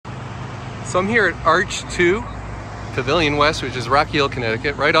So I'm here at Arch 2, Pavilion West, which is Rocky Hill,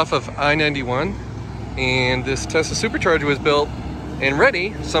 Connecticut, right off of I-91. And this Tesla Supercharger was built and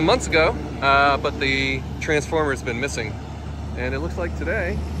ready some months ago, but the transformer has been missing. And it looks like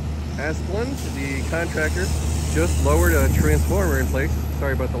today, Asplund, the contractor, just lowered a transformer in place.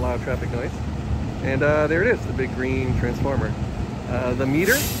 Sorry about the loud traffic noise. And there it is, the big green transformer. The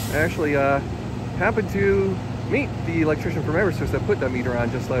meter actually happened to meet the electrician from Eversource that put that meter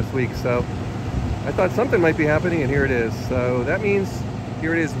on just last week. So I thought something might be happening, and here it is. So that means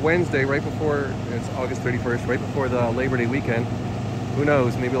here it is Wednesday, right before, it's August 31st, right before the Labor Day weekend. Who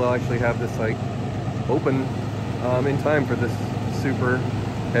knows, maybe we'll actually have this site open in time for this super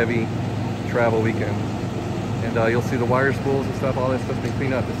heavy travel weekend. And you'll see the wire spools and stuff, all that stuff's been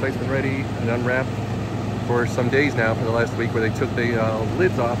cleaned up. The site's been ready and unwrapped for some days now, for the last week, where they took the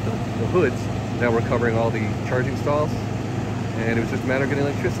lids off, the hoods. Now we're covering all the charging stalls. And it was just a matter of getting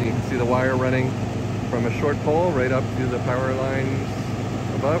electricity. You can see the wire running from a short pole right up to the power lines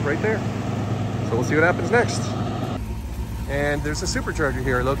above, right there. So we'll see what happens next. And there's a supercharger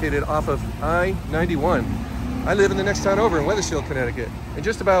here located off of I-91. I live in the next town over in Weathersfield, Connecticut. And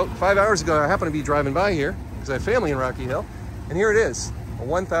just about 5 hours ago, I happened to be driving by here because I have family in Rocky Hill. And here it is, a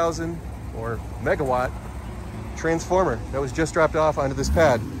 1,000 or megawatt transformer that was just dropped off onto this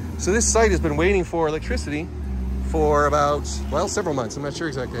pad. So this site has been waiting for electricity for about, well, several months. I'm not sure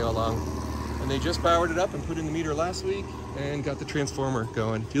exactly how long. And they just powered it up and put in the meter last week and got the transformer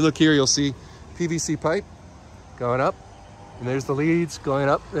going. If you look here, you'll see PVC pipe going up. And there's the leads going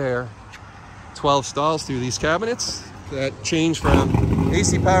up there. 12 stalls through these cabinets that change from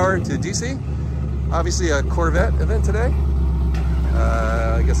AC power to DC. Obviously a Corvette event today.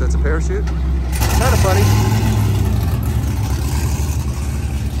 I guess that's a parachute. Kind of funny.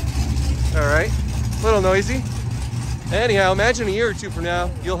 All right, a little noisy. Anyhow, imagine a year or two from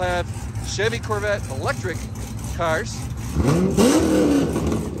now, you'll have Chevy Corvette electric cars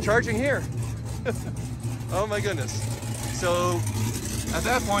charging here. Oh my goodness. So at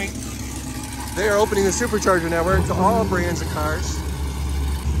that point, they are opening the Supercharger network to all brands of cars.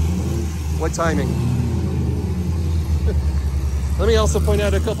 What timing? Let me also point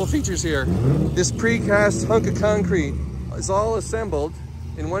out a couple features here. This precast hunk of concrete is all assembled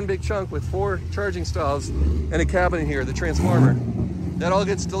in one big chunk with 4 charging stalls and a cabinet here, the transformer. That all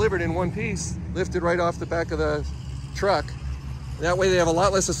gets delivered in one piece, lifted right off the back of the truck. That way they have a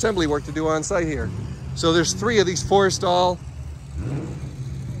lot less assembly work to do on site here. So there's 3 of these 4 stall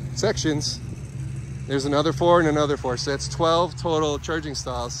sections. There's another 4 and another 4, so that's 12 total charging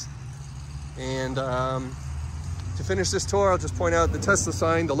stalls. And to finish this tour, I'll just point out the Tesla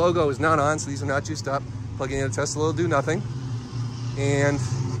sign. The logo is not on, so these are not juiced up. Plugging in a Tesla will do nothing. And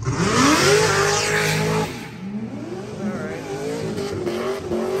all right,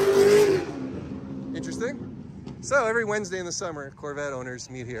 interesting. So every Wednesday in the summer, Corvette owners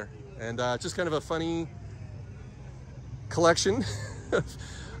meet here, and just kind of a funny collection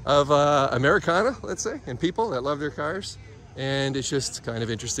of Americana, let's say, and people that love their cars. And it's just kind of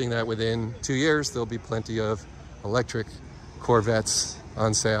interesting that within 2 years, there'll be plenty of electric Corvettes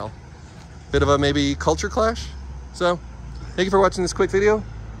on sale. Bit of a maybe culture clash. So thank you for watching this quick video.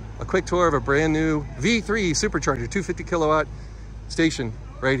 A quick tour of a brand new V3 Supercharger 250 kilowatt station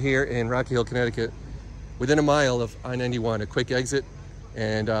right here in Rocky Hill, Connecticut, within a mile of I-91. A quick exit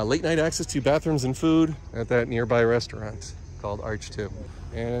and late night access to bathrooms and food at that nearby restaurant called Arch 2.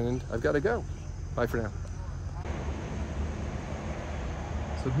 And I've got to go. Bye for now.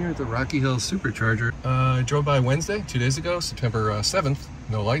 So I'm here at the Rocky Hill Supercharger. I drove by Wednesday, 2 days ago, September 7th.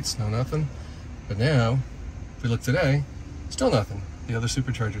 No lights, no nothing. But now, if we look today, still nothing. The other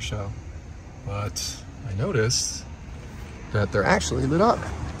Supercharger show. But I noticed that they're actually lit up.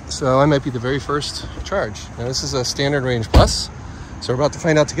 So I might be the very first charge. Now this is a standard range plus. So we're about to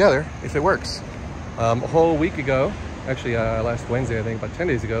find out together if it works. A whole week ago, actually last Wednesday, I think about 10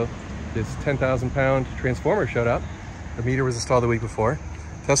 days ago, this 10,000 pound transformer showed up. The meter was installed the week before.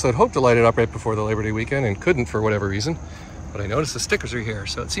 Tesla had hoped to light it up right before the Labor Day weekend and couldn't for whatever reason. But I noticed the stickers are here.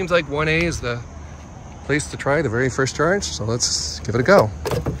 So it seems like 1A is the place to try the very first charge. So let's give it a go.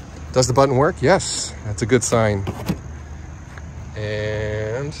 Does the button work? Yes, that's a good sign.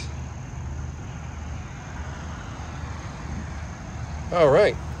 And all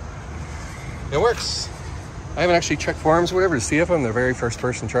right, it works. I haven't actually checked forums or whatever to see if I'm the very first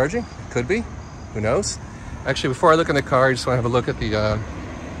person charging. Could be, who knows? Actually, before I look in the car, I just want to have a look at the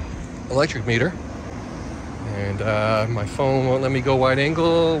electric meter. And my phone won't let me go wide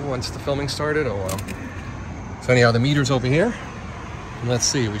angle once the filming started. Oh well. So anyhow, the meter's over here. And let's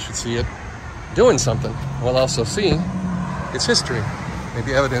see, we should see it doing something. We'll also see its history.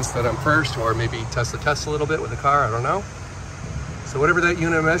 maybe evidence that I'm first, or maybe test a little bit with the car, I don't know. So whatever that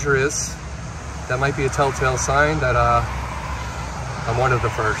unit of measure is, that might be a telltale sign that I'm one of the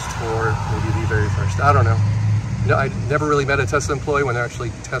first, or maybe the very first, I don't know. No, I never really met a Tesla employee when they're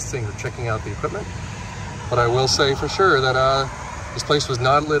actually testing or checking out the equipment. But I will say for sure that this place was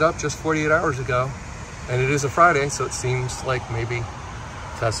not lit up just 48 hours ago. And it is a Friday, so it seems like maybe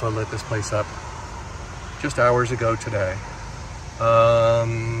Tesla lit this place up just hours ago today.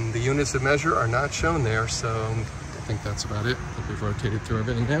 The units of measure are not shown there, so I think that's about it. I think we've rotated through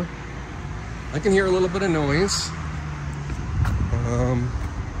everything now. I can hear a little bit of noise.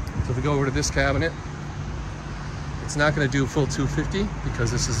 So if we go over to this cabinet, it's not going to do a full 250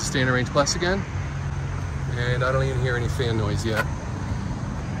 because this is a standard range plus again. And I don't even hear any fan noise yet.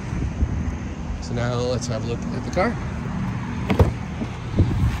 So now let's have a look at the car.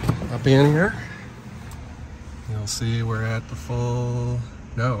 Up in here. You'll see we're at the full,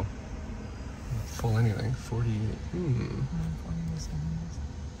 no, full anything, 48.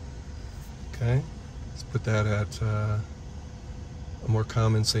 Okay, let's put that at a more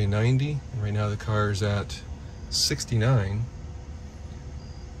common, say 90. And right now the car is at 69.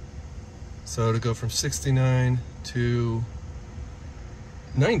 So to go from 69 to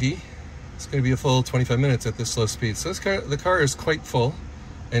 90, it's going to be a full 25 minutes at this slow speed. So the car is quite full,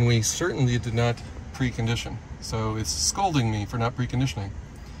 and we certainly did not precondition. So it's scolding me for not preconditioning.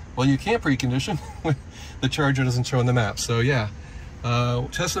 Well, you can't precondition when the charger doesn't show on the map. So yeah,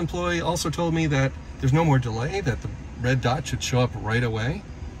 Tesla employee also told me that there's no more delay, that the red dot should show up right away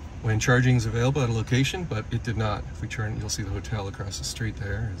when charging is available at a location, but it did not. If we turn, you'll see the hotel across the street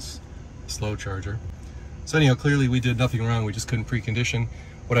there is a slow charger. So anyhow, clearly we did nothing wrong, we just couldn't precondition.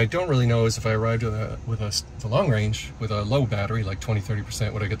 What I don't really know is if I arrived with the long range with a low battery, like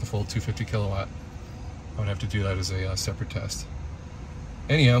 20-30%, would I get the full 250 kilowatt? I would have to do that as a separate test.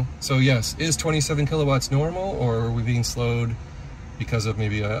 Anyhow, so yes, is 27 kilowatts normal, or are we being slowed because of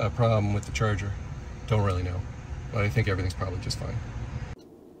maybe a problem with the charger? Don't really know, but I think everything's probably just fine.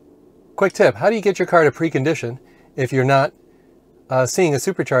 Quick tip, how do you get your car to precondition if you're not seeing a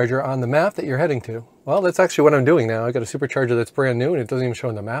supercharger on the map that you're heading to? Well, that's actually what I'm doing now. I got a supercharger that's brand new and it doesn't even show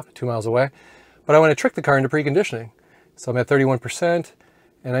on the map, 2 miles away. But I want to trick the car into preconditioning. So I'm at 31%,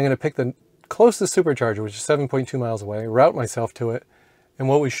 and I'm going to pick the closest supercharger, which is 7.2 miles away, route myself to it, and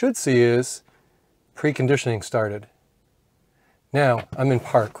what we should see is preconditioning started. Now, I'm in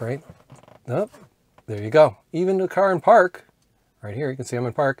park, right? Oh, there you go. Even the car in park, right here, you can see I'm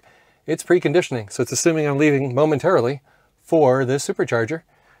in park, it's preconditioning. So it's assuming I'm leaving momentarily for this supercharger,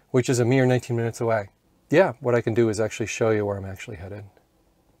 which is a mere 19 minutes away. Yeah, what I can do is actually show you where I'm actually headed.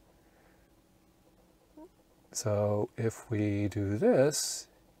 So if we do this,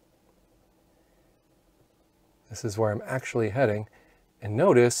 this is where I'm actually heading. And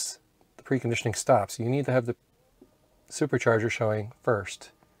notice the preconditioning stops. You need to have the supercharger showing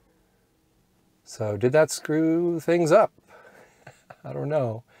first. So did that screw things up? I don't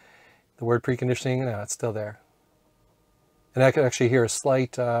know. The word preconditioning, no, it's still there. And I could actually hear a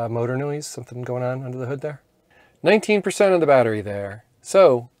slight motor noise, something going on under the hood there. 19% of the battery there.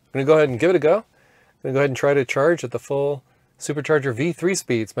 So I'm going to go ahead and give it a go. I'm going to go ahead and try to charge at the full Supercharger V3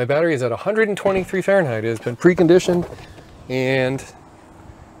 speeds. My battery is at 123 Fahrenheit. It has been preconditioned, and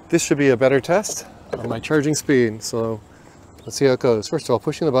this should be a better test of my charging speed. So let's see how it goes. First of all,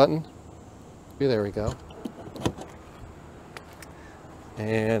 pushing the button. There we go.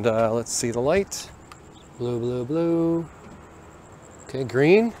 And let's see the light. Blue, blue, blue. Okay,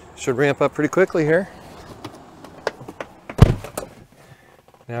 green. Should ramp up pretty quickly here.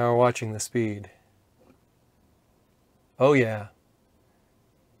 Now we're watching the speed. Oh yeah.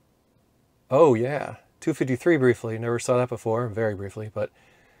 Oh yeah. 253 briefly. Never saw that before. Very briefly. But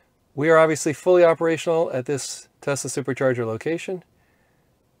we are obviously fully operational at this Tesla Supercharger location.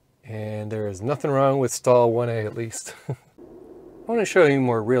 And there is nothing wrong with stall 1A at least. I want to show you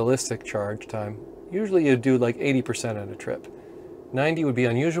more realistic charge time. Usually you do like 80% on a trip. 90 would be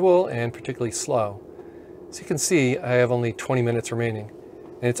unusual and particularly slow. So you can see I have only 20 minutes remaining.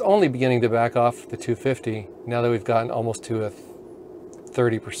 And it's only beginning to back off the 250 now that we've gotten almost to a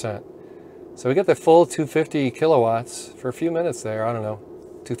 30%. So we get the full 250 kilowatts for a few minutes there. I don't know,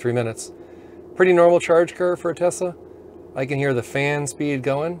 2-3 minutes. Pretty normal charge curve for a Tesla. I can hear the fan speed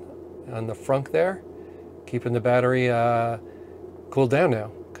going on the front there, keeping the battery cooled down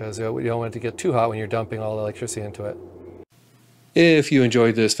now, because you don't want it to get too hot when you're dumping all the electricity into it. If you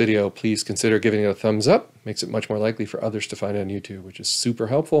enjoyed this video, please consider giving it a thumbs up. Makes it much more likely for others to find it on YouTube, which is super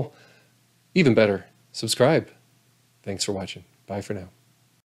helpful. Even better, subscribe. Thanks for watching. Bye for now.